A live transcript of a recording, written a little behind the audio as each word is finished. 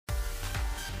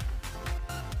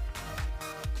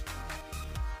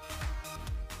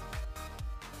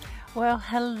Well,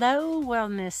 hello,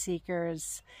 wellness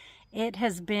seekers. It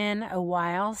has been a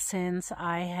while since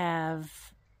I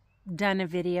have done a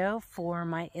video for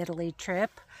my Italy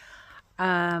trip.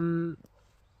 I'm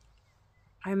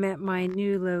at my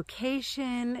new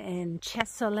location in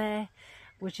Cesole,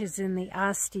 which is in the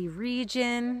Asti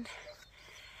region.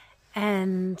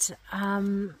 And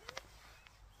I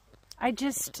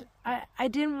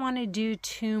didn't want to do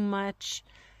too much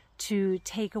to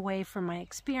take away from my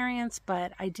experience,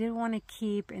 but I did want to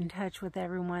keep in touch with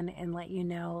everyone and let you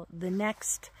know the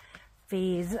next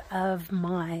phase of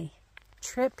my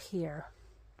trip here.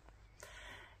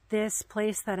 This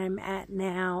place that I'm at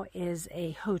now is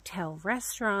a hotel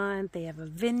restaurant. They have a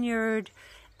vineyard.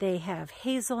 They have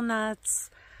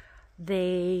hazelnuts.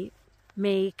 They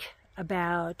make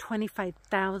about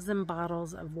 25,000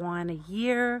 bottles of wine a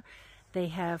year. They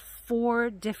have 4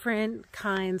 different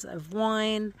kinds of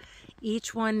wine,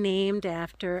 each one named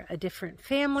after a different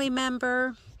family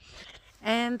member,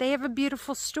 and they have a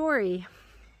beautiful story.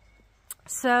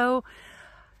 So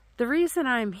the reason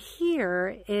I'm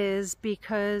here is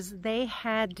because they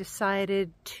had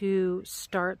decided to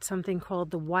start something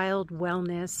called the Wild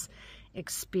Wellness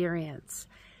Experience,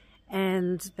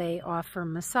 and they offer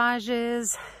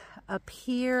massages. Up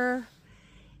here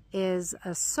is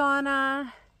a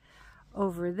sauna.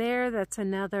 Over there, that's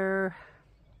another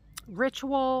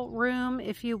ritual room,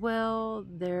 if you will.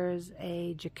 There's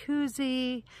a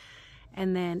jacuzzi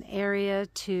and then area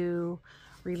to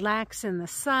relax in the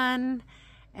sun.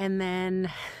 And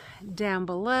then down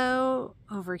below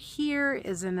over here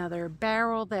is another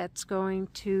barrel that's going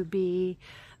to be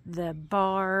the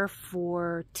bar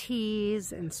for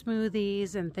teas and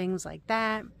smoothies and things like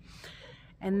that.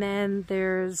 And then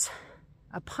there's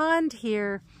a pond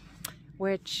here,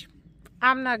 which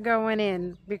I'm not going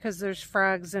in because there's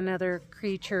frogs and other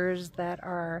creatures that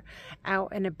are out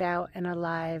and about and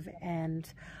alive, and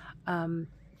I'm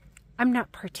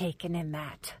not partaking in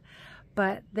that.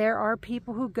 But there are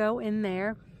people who go in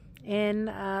there in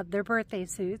their birthday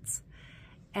suits,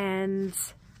 and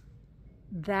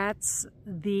that's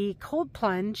the cold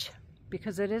plunge,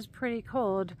 because it is pretty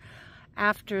cold,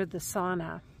 after the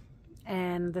sauna.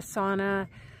 And the sauna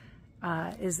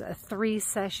is a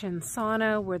 3-session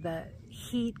sauna where the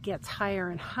heat gets higher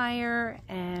and higher,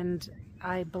 and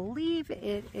I believe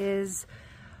it is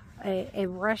a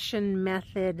Russian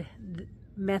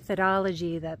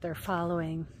methodology that they're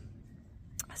following.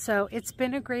 So it's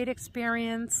been a great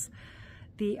experience.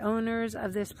 The owners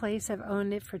of this place have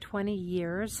owned it for 20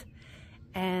 years,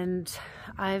 and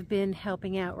I've been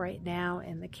helping out right now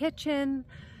in the kitchen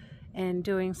and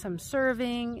doing some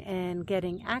serving and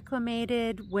getting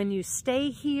acclimated. When you stay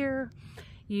here,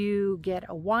 you get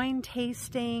a wine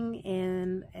tasting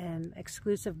in an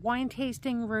exclusive wine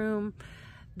tasting room.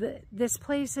 This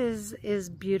place is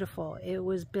beautiful. It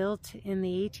was built in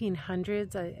the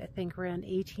 1800s, I think around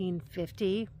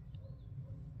 1850.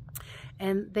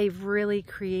 And they've really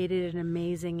created an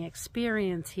amazing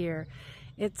experience here.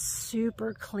 It's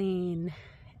super clean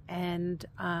and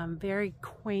very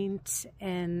quaint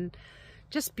and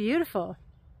just beautiful.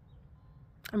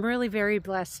 I'm really very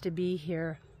blessed to be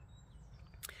here.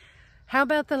 How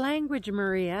about the language,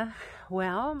 Maria?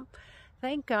 Well,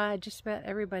 thank God just about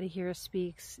everybody here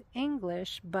speaks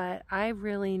English, but I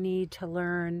really need to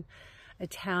learn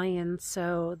Italian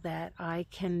so that I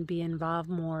can be involved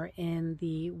more in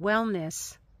the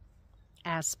wellness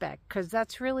aspect, because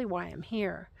that's really why I'm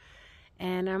here.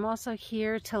 And I'm also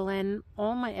here to lend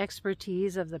all my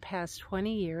expertise of the past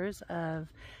 20 years of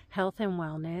health and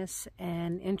wellness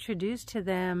and introduce to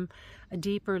them a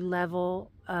deeper level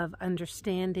of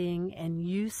understanding and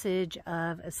usage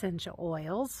of essential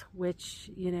oils,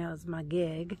 which, you know, is my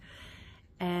gig.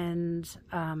 And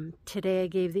today I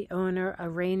gave the owner a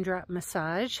raindrop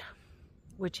massage,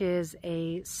 which is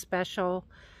a special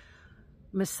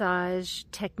massage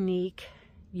technique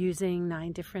using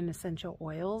 9 different essential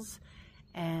oils.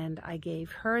 And I gave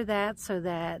her that so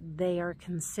that they are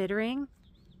considering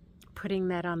putting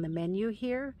that on the menu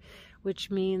here, which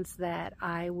means that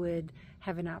I would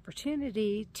have an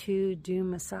opportunity to do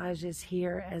massages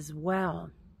here as well.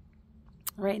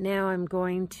 Right now I'm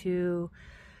going to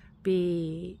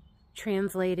be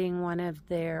translating one of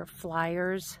their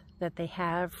flyers that they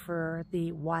have for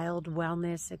the Wild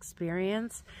Wellness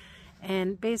Experience.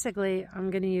 And basically, I'm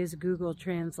going to use Google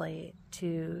Translate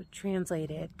to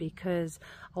translate it, because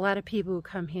a lot of people who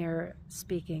come here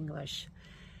speak English,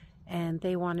 and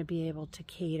they want to be able to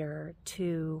cater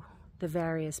to the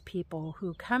various people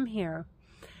who come here.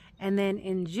 And then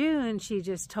in June, she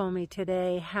just told me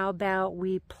today, how about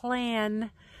we plan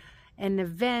an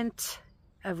event,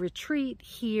 a retreat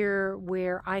here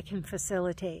where I can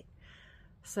facilitate.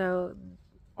 So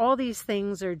all these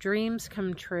things are dreams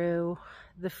come true.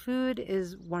 The food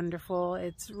is wonderful.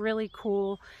 It's really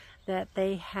cool that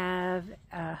they have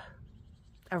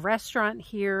a restaurant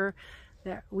here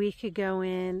that we could go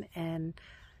in and,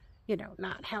 you know,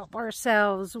 not help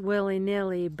ourselves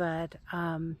willy-nilly, but,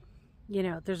 you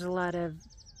know, there's a lot of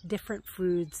different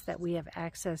foods that we have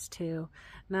access to,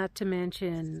 not to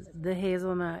mention the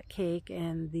hazelnut cake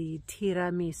and the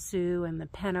tiramisu and the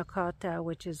panna cotta,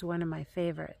 which is one of my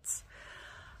favorites.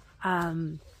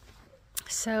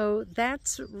 So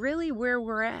that's really where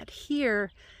we're at here.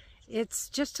 It's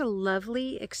just a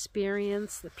lovely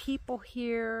experience. The people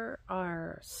here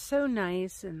are so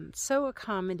nice and so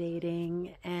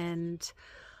accommodating, and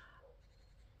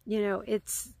you know,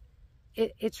 it's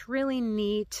really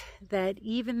neat that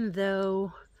even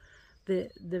though the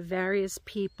various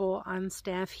people on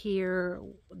staff here,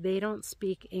 they don't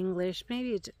speak English,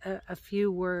 maybe it's a few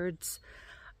words,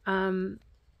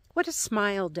 what a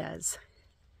smile does.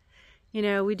 You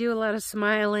know, we do a lot of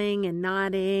smiling and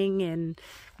nodding and,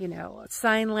 you know,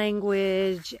 sign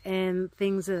language and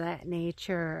things of that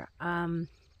nature.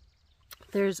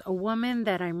 There's a woman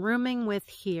that I'm rooming with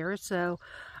here, so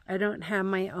I don't have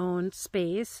my own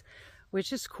space,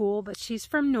 which is cool, but she's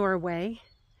from Norway.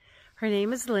 Her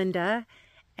name is Linda,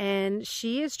 and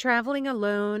she is traveling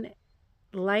alone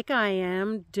like I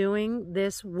am, doing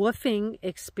this woofing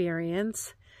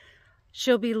experience.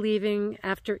 She'll be leaving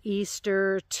after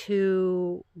Easter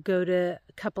to go to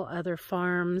a couple other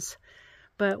farms.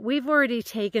 But we've already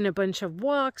taken a bunch of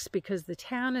walks because the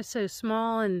town is so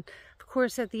small. And of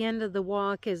course, at the end of the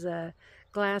walk is a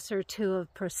glass or two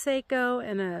of Prosecco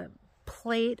and a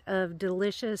plate of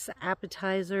delicious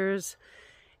appetizers.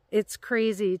 It's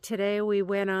crazy. Today we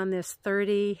went on this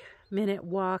 30-minute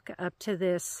walk up to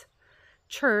this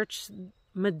church,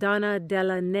 Madonna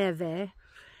della Neve.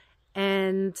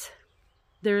 And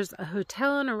there's a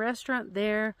hotel and a restaurant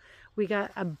there. We got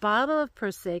a bottle of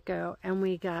Prosecco, and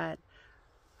we got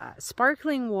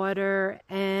sparkling water,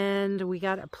 and we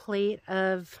got a plate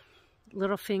of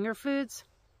little finger foods.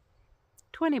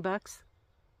 $20.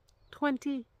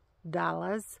 $20.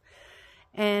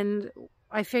 And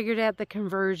I figured out the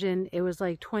conversion, it was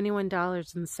like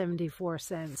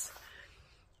 $21.74.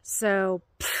 So,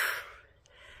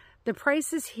 the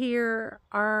prices here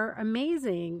are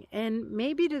amazing, and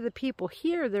maybe to the people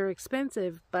here they're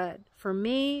expensive, but for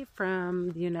me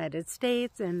from the United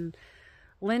States and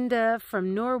Linda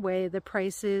from Norway, the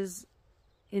prices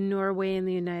in Norway and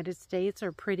the United States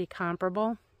are pretty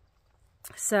comparable.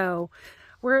 So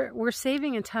we're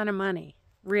saving a ton of money,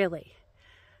 really.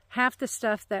 Half the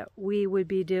stuff that we would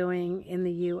be doing in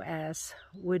the US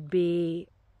would be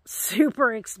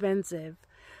super expensive,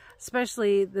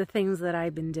 especially the things that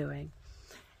I've been doing.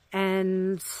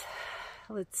 And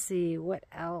let's see, what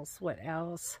else? A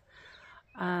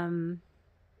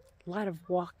lot of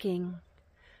walking.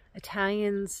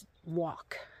 Italians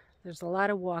walk. There's a lot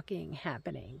of walking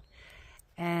happening.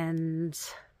 And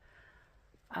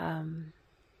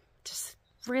just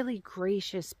really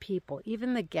gracious people.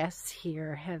 Even the guests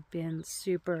here have been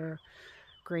super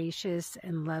gracious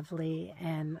and lovely.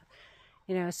 And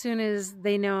you know, as soon as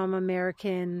they know I'm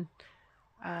American,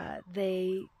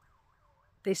 they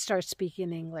start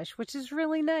speaking English, which is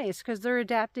really nice because they're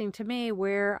adapting to me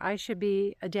where I should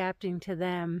be adapting to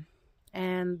them.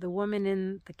 And the woman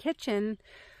in the kitchen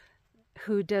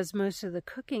who does most of the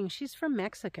cooking, she's from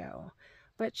Mexico,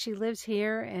 but she lives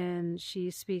here and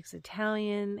she speaks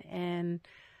Italian, and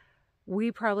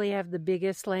we probably have the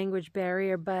biggest language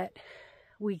barrier, but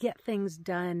we get things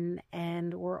done,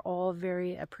 and we're all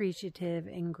very appreciative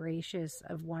and gracious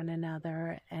of one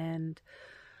another. And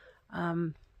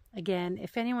again,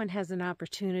 if anyone has an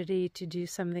opportunity to do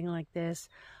something like this,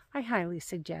 I highly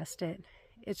suggest it.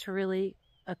 It's really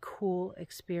a cool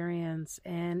experience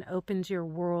and opens your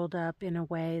world up in a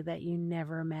way that you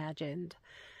never imagined,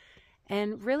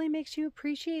 and really makes you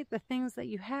appreciate the things that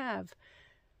you have,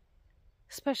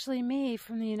 especially me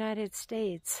from the United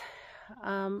States.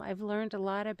 I've learned a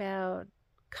lot about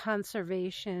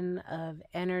conservation of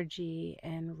energy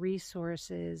and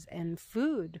resources and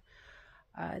food.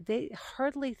 They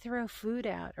hardly throw food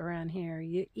out around here.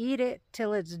 You eat it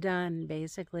till it's done,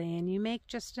 basically, and you make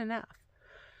just enough.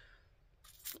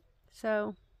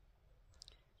 So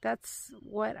that's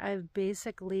what I've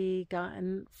basically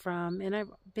gotten from, and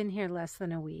I've been here less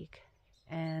than a week.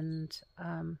 And,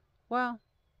 well,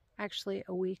 actually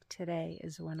a week today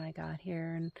is when I got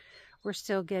here, and we're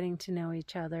still getting to know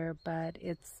each other, but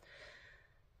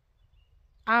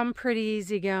I'm pretty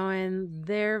easygoing.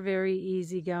 They're very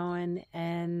easygoing,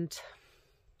 and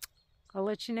I'll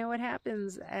let you know what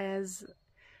happens as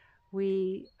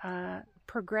we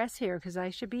progress here, because I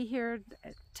should be here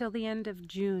till the end of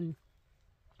June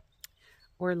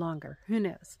or longer. Who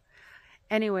knows?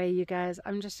 Anyway, you guys,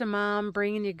 I'm just a mom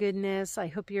bringing you goodness. I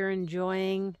hope you're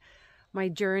enjoying my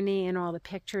journey and all the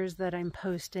pictures that I'm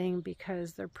posting,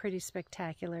 because they're pretty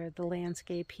spectacular. The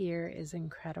landscape here is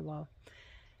incredible.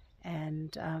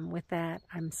 And with that,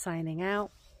 I'm signing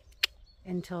out.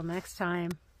 Until next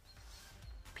time,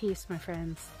 peace, my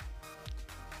friends.